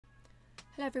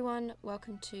Hello everyone,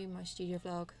 welcome to my studio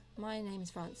vlog. My name is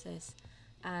Frances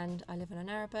and I live on a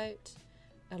narrowboat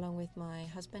along with my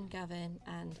husband Gavin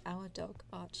and our dog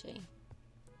Archie.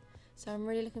 So I'm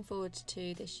really looking forward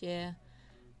to this year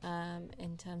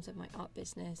in terms of my art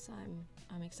business.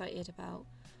 I'm excited about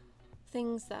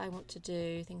things that I want to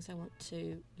do, things I want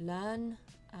to learn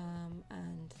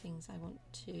and things I want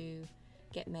to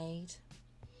get made.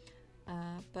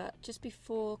 But just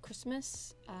before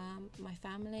Christmas, my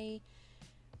family,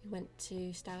 we went to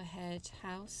Stourhead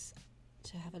House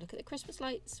to have a look at the Christmas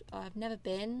lights. I've never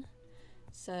been,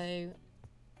 so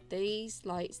these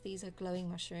lights, these are glowing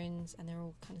mushrooms and they're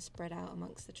all kind of spread out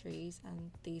amongst the trees, and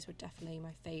these were definitely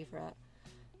my favourite,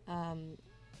 and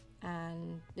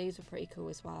these were pretty cool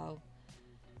as well.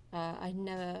 I'd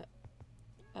never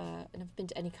been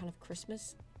to any kind of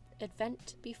Christmas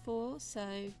event before, so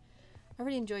I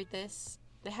really enjoyed this.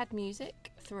 They had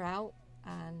music throughout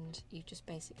and you just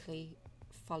basically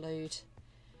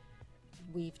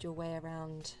weaved your way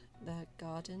around the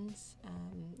gardens,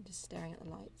 just staring at the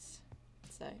lights.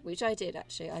 So, which I did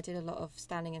actually. I did a lot of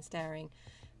standing and staring,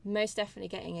 most definitely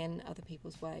getting in other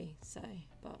people's way. So,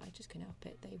 but I just couldn't help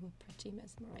it. They were pretty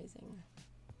mesmerising.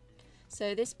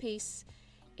 So this piece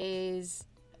is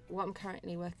what I'm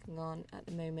currently working on at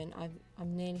the moment.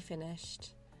 I'm nearly finished,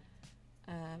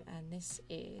 and this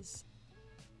is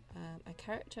a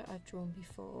character I've drawn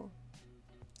before.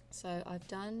 So I've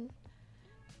done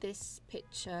this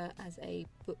picture as a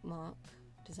bookmark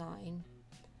design,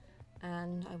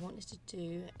 and I wanted to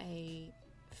do a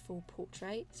full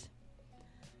portrait.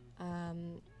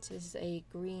 So this is a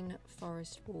green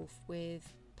forest wolf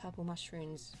with purple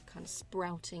mushrooms kind of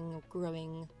sprouting or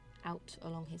growing out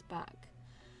along his back,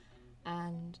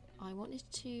 and I wanted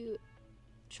to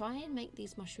try and make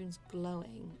these mushrooms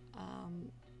glowing.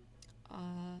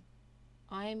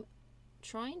 I'm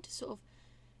trying to sort of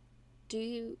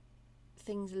do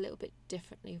things a little bit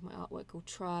differently with my artwork, or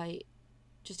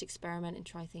just experiment and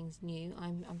try things new.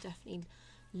 I'm definitely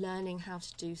learning how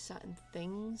to do certain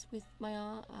things with my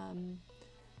art,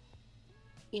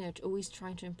 always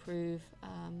trying to improve.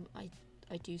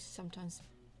 I do sometimes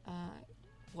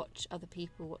watch other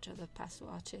pastel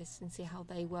artists and see how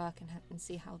they work and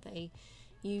see how they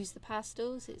use the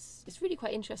pastels. It's really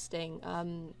quite interesting.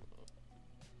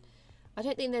 I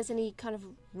don't think there's any kind of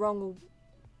wrong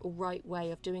or right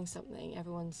way of doing something.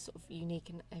 Everyone's sort of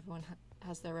unique and everyone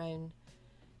has their own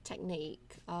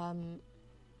technique,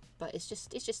 but it's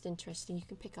just interesting. You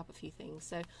can pick up a few things,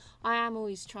 so I am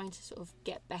always trying to sort of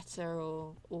get better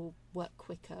or work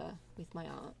quicker with my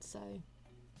art. So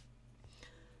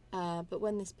but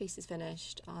when this piece is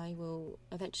finished, I will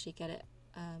eventually get it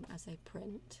as a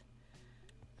print,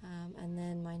 and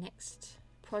then my next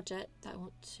project that I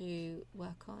want to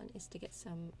work on is to get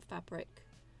some fabric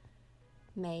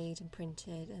made and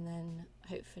printed, and then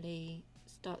hopefully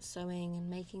start sewing and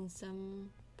making some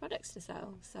products to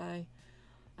sell. So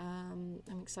I'm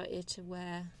excited to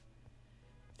where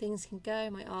things can go,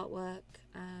 my artwork,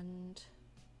 and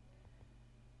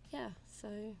yeah, so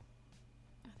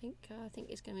I think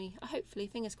it's going to be, hopefully,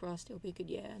 fingers crossed, it'll be a good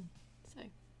year. So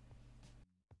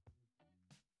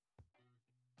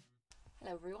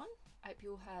hello everyone, I hope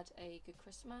you all had a good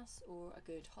Christmas or a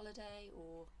good holiday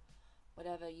or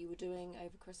whatever you were doing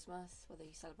over Christmas, whether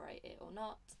you celebrate it or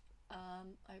not. I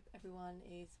hope everyone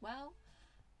is well,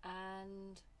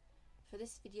 and for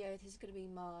this video, this is going to be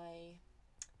my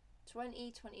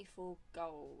 2024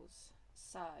 goals.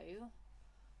 So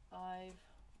I've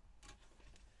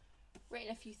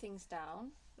written a few things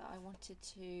down that I wanted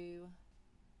to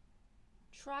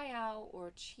try out or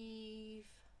achieve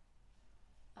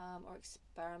or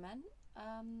experiment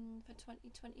for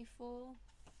 2024.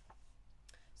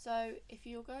 So if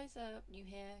you guys are new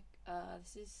here,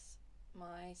 this is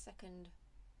my second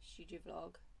studio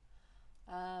vlog.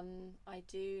 I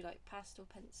do like pastel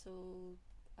pencil,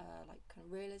 like kind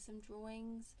of realism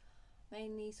drawings,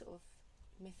 mainly sort of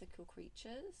mythical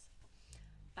creatures.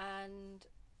 And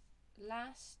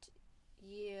last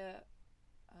year,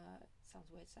 it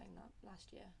sounds weird saying that,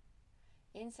 last year,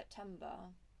 in September,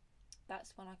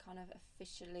 that's when I kind of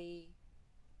officially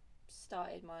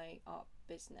started my art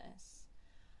business.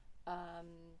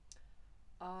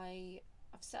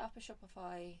 I've set up a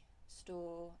Shopify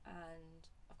store and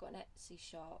I've got an Etsy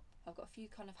shop. I've got a few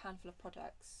kind of handful of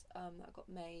products that I got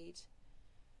made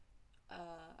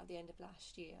at the end of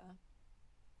last year.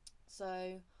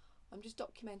 So I'm just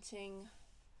documenting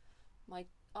my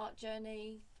art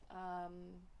journey.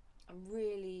 I'm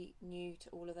really new to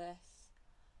all of this.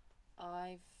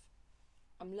 I'm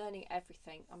learning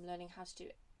everything. I'm learning how to do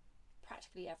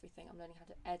practically everything. I'm learning how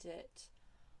to edit.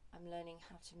 I'm learning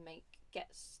how to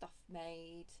get stuff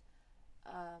made.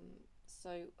 So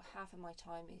half of my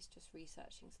time is just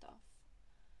researching stuff.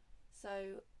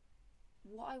 So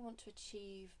what I want to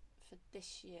achieve for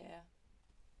this year,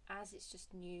 as it's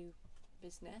just new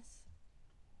business,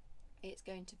 it's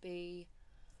going to be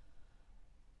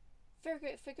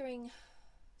figuring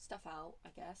stuff out, I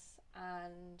guess,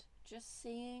 and just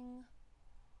seeing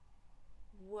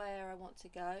where I want to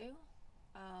go,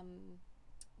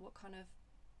 what kind of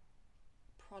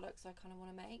products I kind of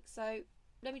want to make. So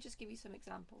let me just give you some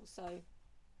examples. So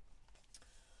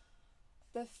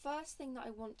the first thing that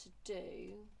I want to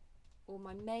do, or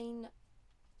my main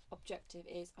objective,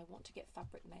 is I want to get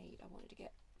fabric made. I wanted to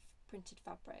get printed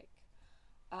fabric.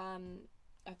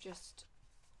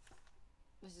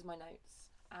 This is my notes,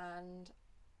 and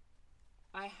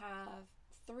I have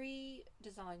 3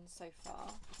 designs so far.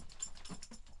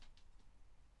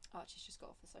 Archie's just got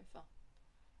off the sofa.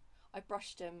 I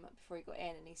brushed him before he got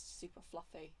in and he's super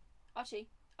fluffy. Archie!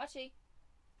 Archie!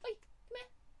 Oi! Come here!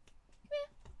 Come here!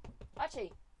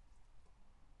 Archie!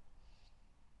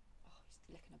 Oh, he's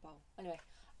licking a bowl. Anyway,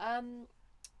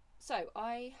 so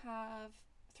I have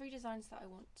 3 designs that I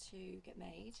want to get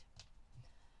made.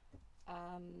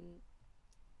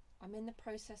 I'm in the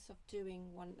process of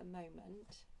doing one at the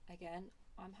moment. Again,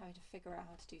 I'm having to figure out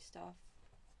how to do stuff.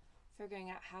 Figuring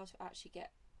out how to actually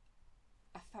get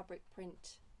a fabric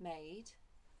print made.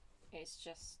 It's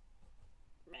just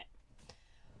meh.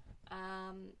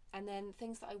 And then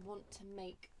things that I want to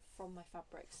make from my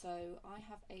fabric. So I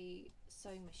have a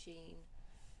sewing machine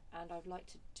and I'd like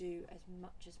to do as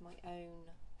much as my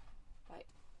own, like,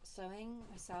 sewing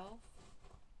myself.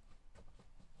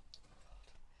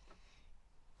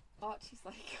 God. Archie's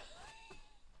like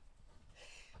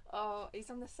oh,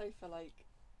 he's on the sofa like,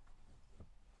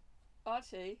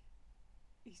 Archie,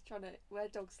 he's trying to, where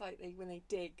dogs like when they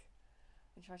dig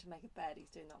and try to make a bed, he's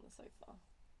doing that on the sofa.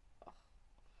 Oh.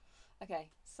 Okay,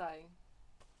 so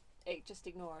just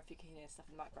ignore if you can hear stuff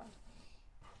in the background.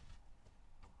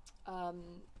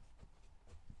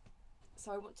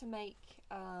 So I want to make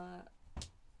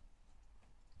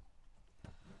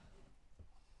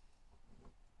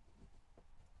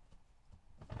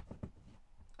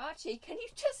Archie, can you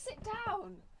just sit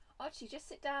down? Archie, just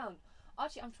sit down.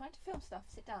 Archie, I'm trying to film stuff.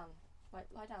 Sit down. Right,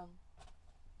 lie down.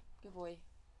 Good boy.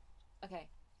 Okay.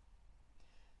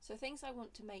 So things I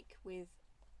want to make with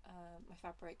my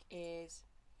fabric is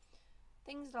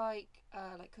things like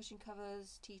cushion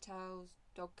covers, tea towels,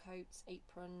 dog coats,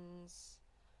 aprons,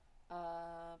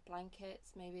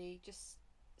 blankets, maybe. Just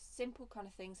simple kind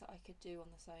of things that I could do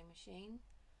on the sewing machine.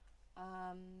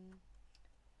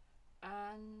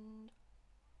 And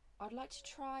I'd like to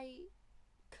try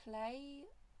clay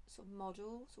sort of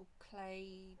models or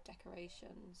clay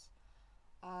decorations.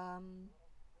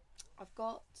 I've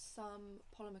got some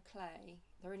polymer clay.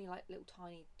 They're only like little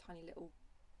tiny little,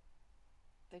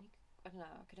 I don't know,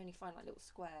 I could only find like little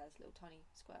squares, little tiny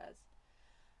squares,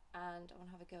 and I want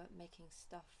to have a go at making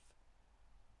stuff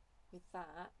with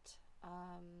that.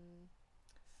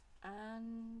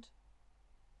 And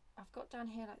I've got down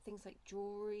here like things like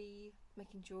jewellery,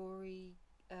 making jewellery,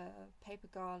 paper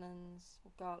garlands,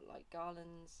 or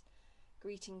garlands,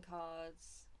 greeting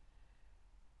cards.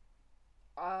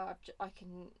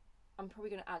 I'm probably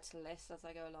going to add to the list as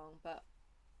I go along, but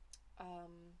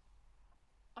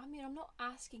I mean, I'm not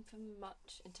asking for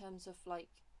much in terms of like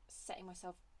setting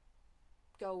myself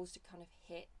goals to kind of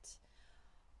hit.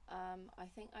 I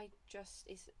think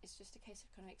it's just a case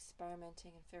of kind of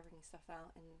experimenting and figuring stuff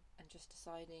out, and just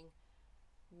deciding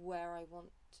where I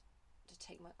want to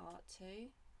take my art to,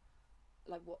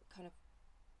 like what kind of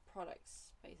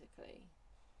products basically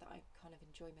that I kind of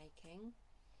enjoy making.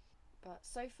 But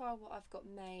so far what I've got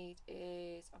made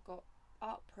is I've got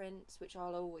art prints, which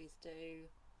I'll always do.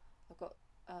 I've got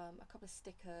a couple of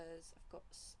stickers, I've got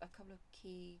a couple of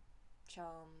key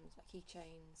charms, like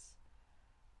keychains,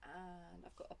 and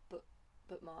I've got a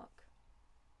bookmark.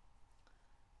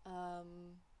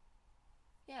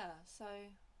 Yeah, so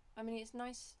I mean, it's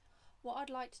nice. What I'd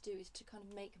like to do is to kind of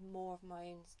make more of my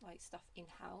own like stuff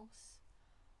in-house.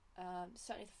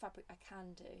 Certainly the fabric I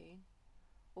can do,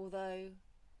 although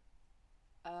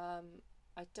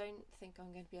I don't think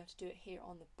I'm going to be able to do it here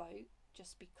on the boat,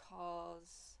 just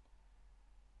because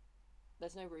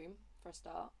there's no room for a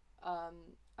start,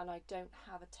 and I don't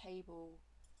have a table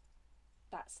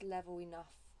that's level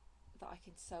enough that I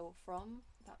can sew from,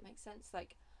 if that makes sense.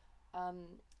 Like,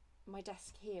 my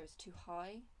desk here is too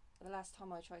high. The last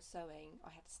time I tried sewing,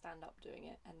 I had to stand up doing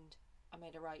it, and I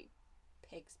made a right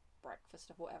pig's breakfast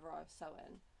of whatever I was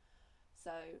sewing.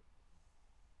 So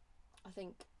I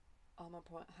think I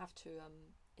might have to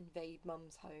invade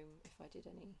Mum's home if I did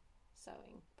any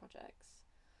sewing projects.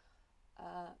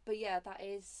 But yeah, that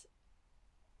is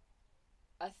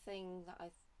a thing that I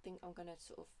think I'm going to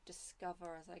sort of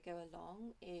discover as I go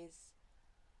along, is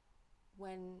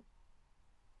when,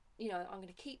 you know, I'm going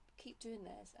to keep doing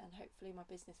this, and hopefully my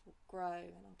business will grow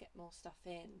and I'll get more stuff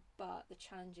in. But the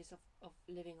challenges of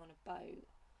living on a boat,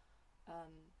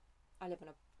 I live on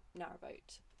a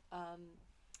narrowboat,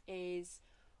 is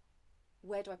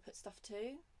where do I put stuff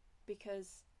to?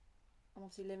 Because I'm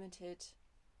obviously limited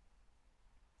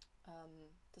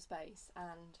to space,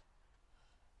 and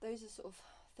those are sort of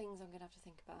things I'm going to have to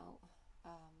think about.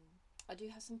 I do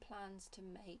have some plans to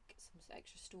make some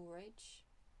extra storage.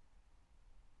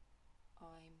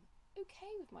 I'm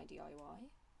okay with my DIY.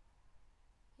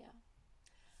 Yeah.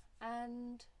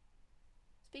 And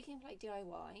speaking of like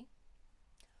DIY,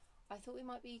 I thought it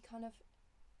might be kind of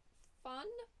fun,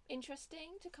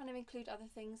 interesting to kind of include other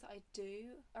things that I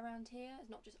do around here. It's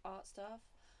not just art stuff.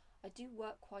 I do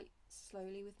work quite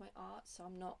slowly with my art, so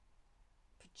I'm not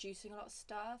producing a lot of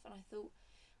stuff, and I thought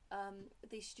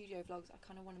these studio vlogs, I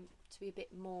kind of want them to be a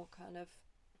bit more kind of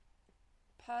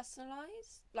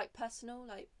personalised, like personal,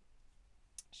 like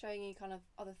showing you kind of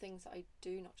other things that I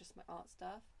do, not just my art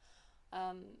stuff.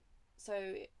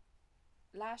 So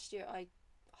last year I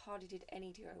hardly did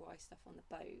any DIY stuff on the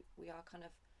boat. We are kind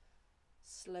of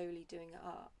slowly doing it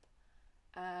up,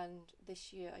 and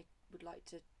this year I would like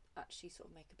to actually sort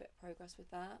of make a bit of progress with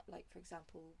that. Like, for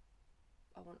example,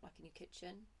 I want like a new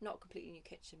kitchen, not a completely new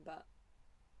kitchen, but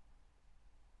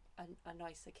a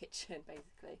nicer kitchen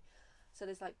basically. So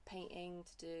there's like painting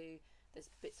to do, there's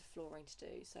bits of flooring to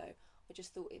do, so I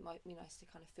just thought it might be nice to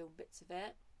kind of film bits of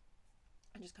it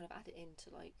and just kind of add it into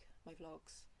like my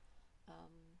vlogs.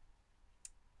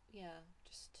 Yeah,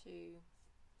 just to,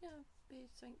 be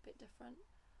something a bit different.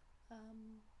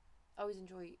 I always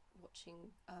enjoy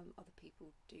watching other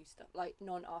people do stuff, like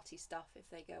non-arty stuff, if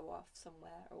they go off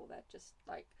somewhere or they're just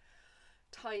like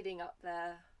tidying up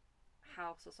their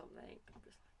house or something. I'm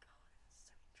just like, oh, it's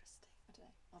so interesting. I don't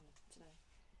know,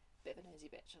 bit of a nosy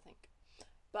bitch, I think.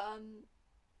 But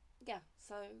yeah,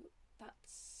 so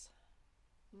that's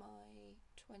my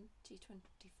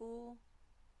 2024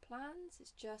 plans.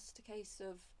 It's just a case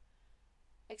of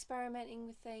experimenting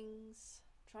with things,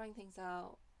 trying things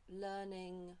out,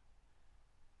 learning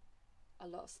a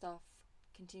lot of stuff,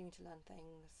 continuing to learn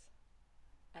things,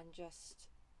 and just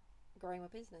growing my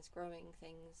business, growing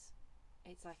things.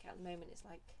 It's like, at the moment, it's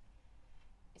like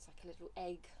a little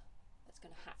egg that's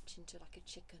going to hatch into like a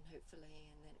chicken,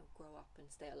 hopefully, and then it'll grow up and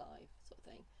stay alive, sort of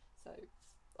thing. So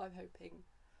I'm hoping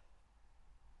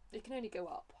it can only go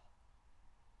up.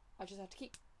 I just have to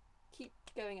keep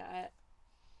going at it,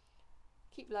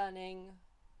 keep learning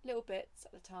little bits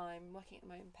at a time, working at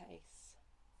my own pace.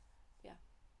 Yeah,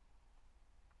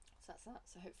 so that's that.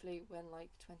 So hopefully when like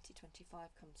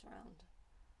 2025 comes around,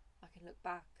 I can look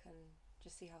back and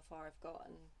just see how far I've got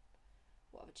and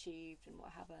what I've achieved and what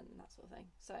I haven't, and that sort of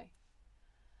thing. So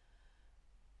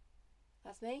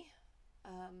that's me.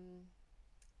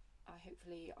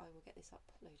 Hopefully I will get this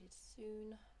uploaded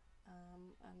soon,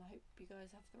 and I hope you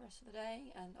guys have the rest of the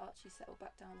day, and Archie settled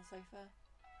back down on the sofa.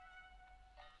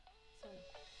 So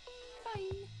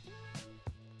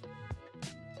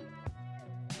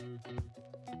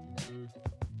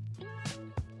bye.